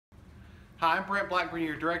Hi, I'm Brent Blackburn,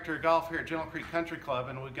 your Director of Golf here at General Creek Country Club,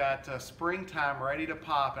 and we've got springtime ready to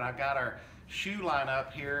pop, and I've got our shoe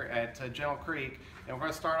lineup here at General Creek, and we're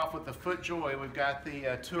going to start off with the FootJoy. We've got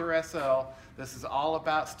the Tour SL. This is all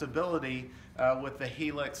about stability with the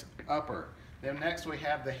Helix upper. Then next we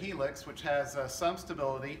have the Helix, which has some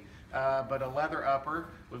stability, but a leather upper.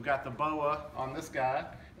 We've got the BOA on this guy,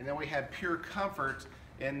 and then we have Pure Comfort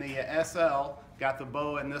in the SL. Got the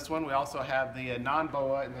BOA in this one. We also have the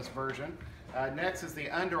non-BOA in this version. Next is the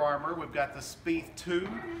Under Armour. We've got the Spieth 2.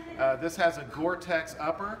 This has a Gore-Tex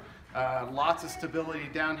upper. Lots of stability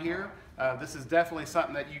down here. This is definitely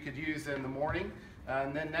something that you could use in the morning.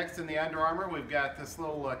 And then next in the Under Armour, we've got this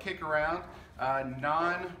little kick around,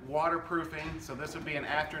 non-waterproofing. So this would be an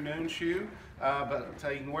afternoon shoe, but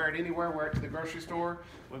you can wear it anywhere, wear it to the grocery store.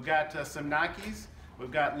 We've got some Nikes.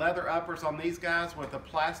 We've got leather uppers on these guys with a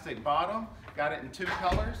plastic bottom. Got it in 2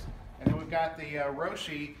 colors. And then we've got the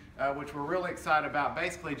Roshi, which we're really excited about.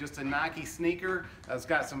 Basically just a Nike sneaker. It's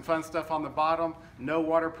got some fun stuff on the bottom. No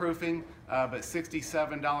waterproofing, but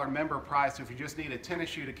 $67 member price. So if you just need a tennis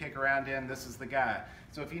shoe to kick around in, this is the guy.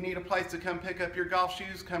 So if you need a place to come pick up your golf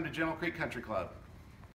shoes, come to General Creek Country Club.